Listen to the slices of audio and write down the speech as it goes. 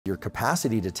Your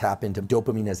capacity to tap into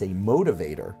dopamine as a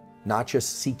motivator, not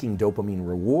just seeking dopamine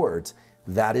rewards,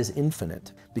 that is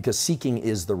infinite, because seeking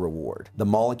is the reward. The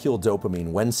molecule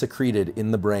dopamine, when secreted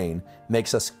in the brain,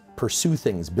 makes us pursue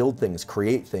things, build things,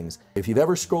 create things. If you've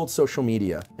ever scrolled social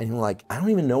media and you're like, I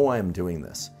don't even know why I'm doing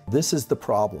this, this is the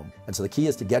problem. And so the key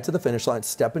is to get to the finish line,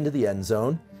 step into the end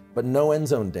zone, but no end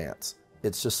zone dance.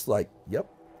 It's just like, yep,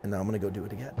 and now I'm gonna go do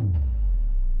it again.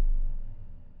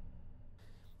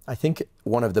 I think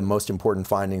one of the most important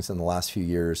findings in the last few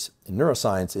years in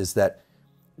neuroscience is that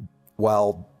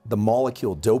while the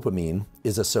molecule dopamine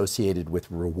is associated with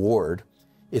reward,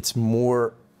 it's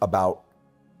more about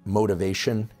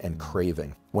motivation and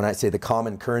craving. When I say the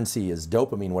common currency is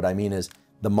dopamine, what I mean is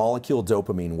the molecule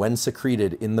dopamine, when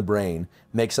secreted in the brain,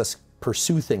 makes us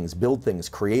pursue things, build things,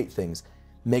 create things,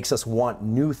 makes us want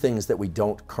new things that we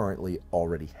don't currently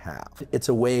already have. It's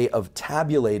a way of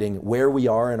tabulating where we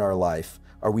are in our life.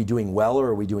 Are we doing well or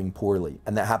are we doing poorly?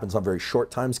 And that happens on very short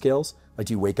time scales. Like,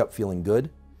 do you wake up feeling good?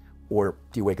 Or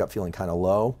do you wake up feeling kind of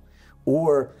low?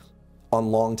 Or on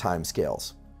long time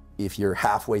scales. If you're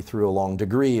halfway through a long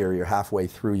degree or you're halfway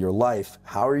through your life,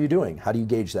 how are you doing? How do you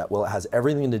gauge that? Well, it has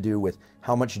everything to do with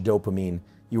how much dopamine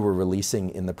you were releasing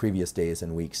in the previous days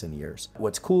and weeks and years.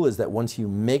 What's cool is that once you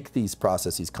make these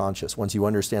processes conscious, once you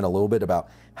understand a little bit about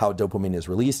how dopamine is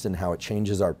released and how it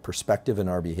changes our perspective and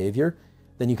our behavior,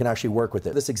 then you can actually work with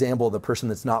it. This example of the person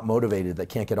that's not motivated, that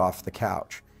can't get off the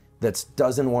couch, that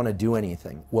doesn't want to do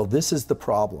anything. Well, this is the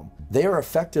problem. They are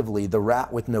effectively the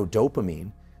rat with no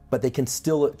dopamine, but they can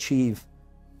still achieve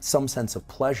some sense of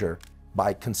pleasure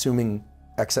by consuming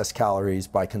excess calories,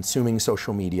 by consuming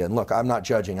social media. And look, I'm not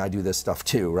judging, I do this stuff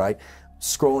too, right?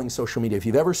 Scrolling social media. If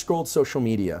you've ever scrolled social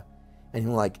media and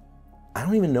you're like, I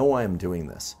don't even know why I'm doing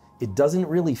this, it doesn't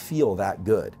really feel that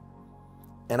good.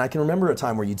 And I can remember a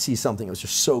time where you'd see something that was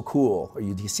just so cool, or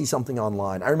you'd see something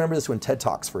online. I remember this when TED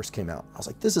Talks first came out. I was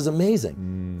like, this is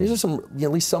amazing. These are some,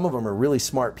 at least some of them are really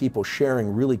smart people sharing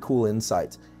really cool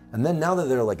insights. And then now that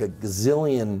there are like a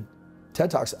gazillion TED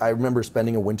Talks, I remember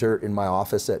spending a winter in my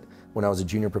office when I was a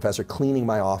junior professor, cleaning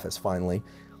my office finally,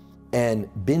 and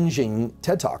binging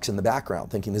TED Talks in the background,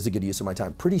 thinking this is a good use of my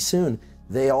time. Pretty soon,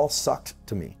 they all sucked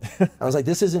to me. I was like,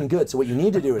 this isn't good. So what you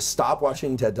need to do is stop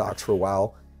watching TED Talks for a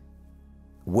while,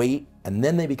 wait, and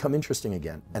then they become interesting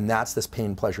again. And that's this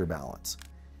pain-pleasure balance.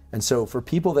 And so for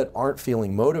people that aren't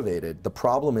feeling motivated, the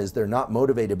problem is they're not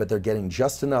motivated, but they're getting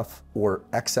just enough or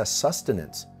excess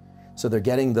sustenance. So they're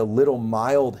getting the little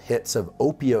mild hits of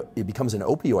opioid, it becomes an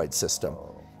opioid system.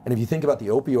 And if you think about the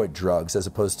opioid drugs as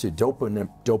opposed to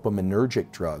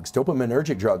dopaminergic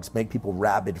drugs make people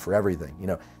rabid for everything. You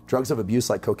know, drugs of abuse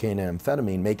like cocaine and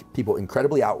amphetamine make people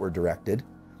incredibly outward directed.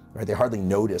 Right? They hardly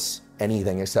notice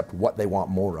anything except what they want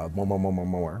more of,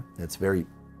 more. It's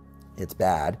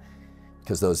bad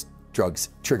because those drugs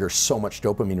trigger so much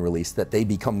dopamine release that they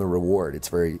become the reward. It's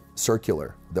very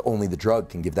circular. Only the drug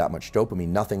can give that much dopamine.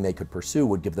 Nothing they could pursue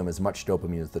would give them as much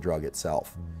dopamine as the drug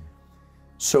itself.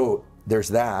 So there's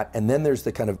that, and then there's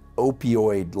the kind of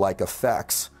opioid-like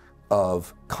effects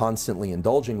of constantly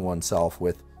indulging oneself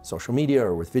with social media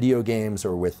or with video games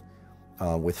or with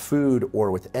food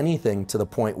or with anything, to the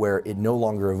point where it no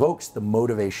longer evokes the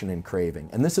motivation and craving.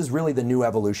 And this is really the new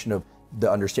evolution of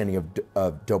the understanding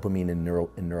of dopamine in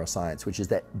neuroscience, which is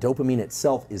that dopamine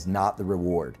itself is not the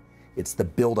reward. It's the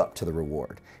buildup to the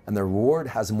reward. And the reward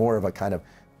has more of a kind of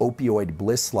opioid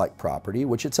bliss-like property,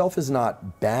 which itself is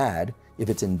not bad if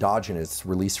it's endogenous,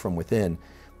 released from within.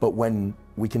 But when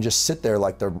we can just sit there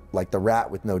like the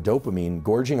rat with no dopamine,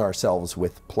 gorging ourselves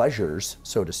with pleasures,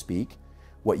 so to speak,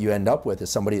 what you end up with is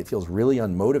somebody that feels really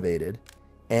unmotivated,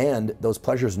 and those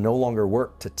pleasures no longer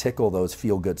work to tickle those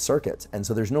feel-good circuits. And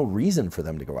so there's no reason for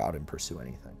them to go out and pursue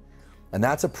anything. And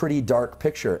that's a pretty dark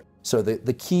picture. So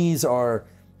the keys are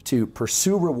to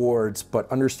pursue rewards,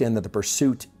 but understand that the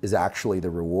pursuit is actually the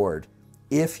reward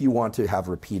if you want to have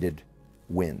repeated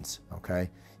wins, okay?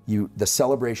 The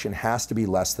celebration has to be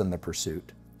less than the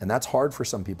pursuit. And that's hard for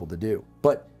some people to do.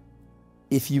 But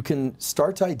if you can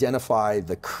start to identify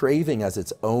the craving as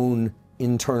its own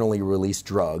internally released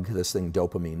drug, this thing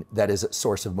dopamine, that is a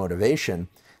source of motivation,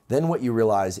 then what you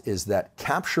realize is that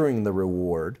capturing the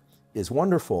reward is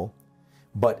wonderful,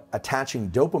 but attaching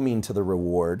dopamine to the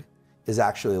reward is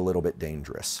actually a little bit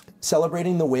dangerous.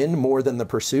 Celebrating the win more than the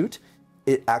pursuit,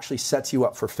 it actually sets you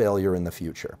up for failure in the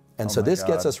future. And so this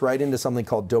gets us right into something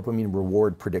called dopamine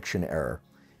reward prediction error.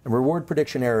 And reward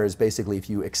prediction error is basically if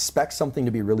you expect something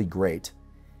to be really great,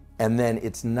 and then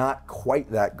it's not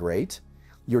quite that great,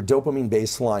 your dopamine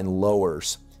baseline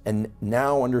lowers. And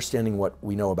now understanding what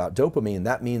we know about dopamine,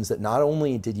 that means that not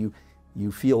only did you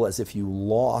You feel as if you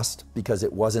lost because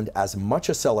it wasn't as much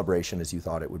a celebration as you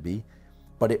thought it would be.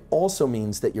 But it also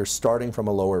means that you're starting from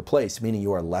a lower place, meaning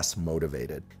you are less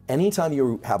motivated. Anytime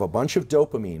you have a bunch of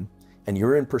dopamine and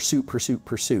you're in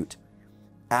pursuit,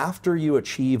 after you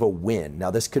achieve a win, now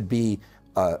this could be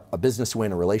a business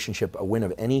win, a relationship, a win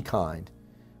of any kind,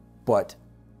 but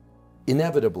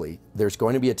inevitably there's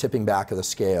going to be a tipping back of the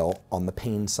scale on the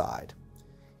pain side.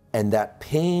 And that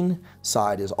pain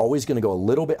side is always going to go a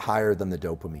little bit higher than the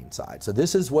dopamine side. So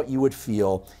this is what you would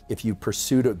feel if you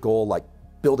pursued a goal like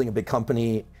building a big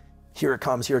company. Here it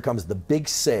comes, the big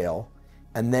sale.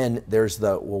 And then there's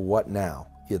the, well, what now?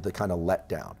 The kind of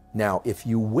letdown. Now, if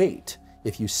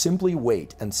you simply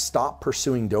wait and stop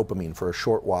pursuing dopamine for a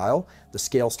short while, the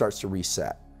scale starts to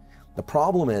reset. The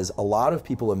problem is a lot of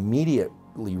people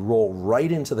immediately roll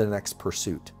right into the next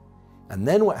pursuit. And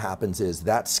then what happens is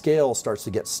that scale starts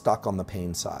to get stuck on the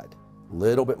pain side.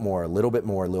 Little bit more, a little bit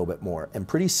more, a little bit more. And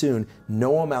pretty soon,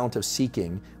 no amount of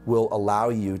seeking will allow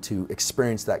you to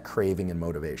experience that craving and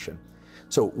motivation.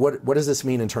 So what does this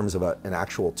mean in terms of an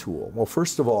actual tool? Well,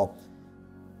 first of all,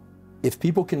 if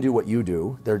people can do what you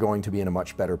do, they're going to be in a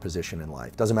much better position in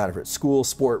life. Doesn't matter if it's school,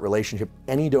 sport, relationship,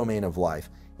 any domain of life.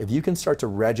 If you can start to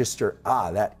register,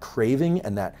 that craving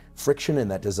and that friction and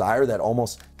that desire, that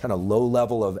almost kind of low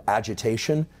level of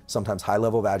agitation, sometimes high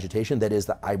level of agitation, that is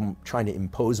that I'm trying to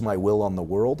impose my will on the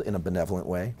world in a benevolent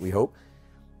way, we hope,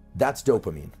 that's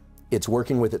dopamine. It's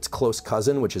working with its close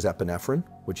cousin, which is epinephrine,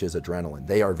 which is adrenaline.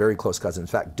 They are very close cousins.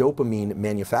 In fact, dopamine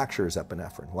manufactures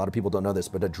epinephrine. A lot of people don't know this,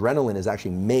 but adrenaline is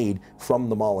actually made from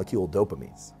the molecule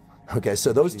dopamine. Okay,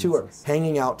 so those two are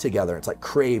hanging out together. It's like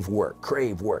crave work,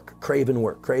 crave work, crave and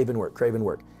work, crave and work, crave and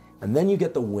work. And then you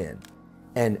get the win.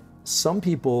 And some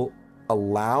people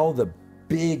allow the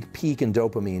big peak in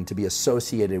dopamine to be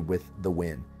associated with the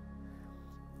win.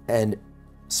 And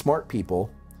smart people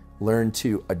learn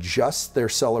to adjust their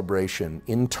celebration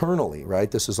internally,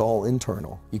 right? This is all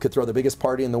internal. You could throw the biggest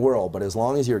party in the world, but as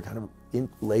long as you're kind of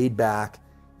laid back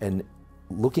and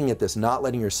looking at this, not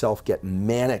letting yourself get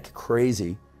manic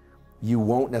crazy, you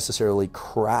won't necessarily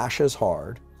crash as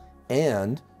hard,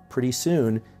 and pretty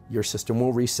soon your system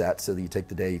will reset so that you take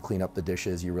the day, you clean up the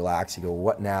dishes, you relax, you go,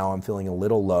 what now? I'm feeling a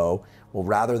little low. Well,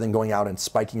 rather than going out and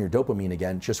spiking your dopamine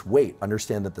again, just wait.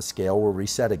 Understand that the scale will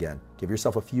reset again. Give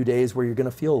yourself a few days where you're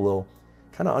gonna feel a little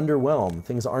kind of underwhelmed.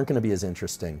 Things aren't gonna be as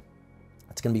interesting.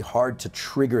 It's gonna be hard to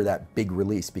trigger that big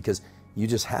release because you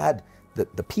just had the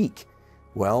peak.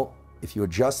 Well, if you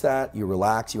adjust that, you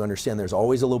relax, you understand there's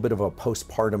always a little bit of a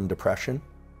postpartum depression.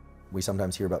 We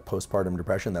sometimes hear about postpartum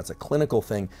depression. That's a clinical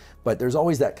thing, but there's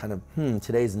always that kind of,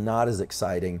 today's not as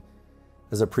exciting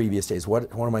as the previous days.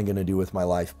 What am I gonna do with my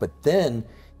life? But then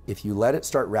if you let it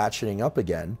start ratcheting up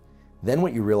again, then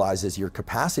what you realize is your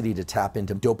capacity to tap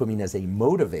into dopamine as a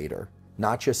motivator,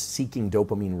 not just seeking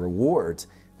dopamine rewards,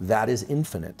 that is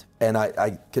infinite. And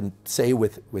I can say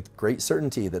with great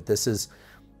certainty that this is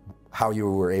how you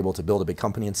were able to build a big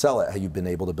company and sell it, how you've been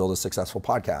able to build a successful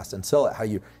podcast and sell it, how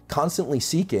you're constantly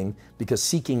seeking, because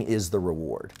seeking is the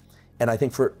reward. And I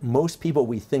think for most people,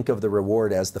 we think of the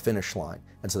reward as the finish line.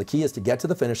 And so the key is to get to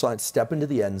the finish line, step into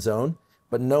the end zone,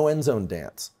 but no end zone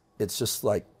dance. It's just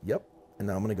like, yep, and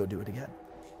now I'm gonna go do it again.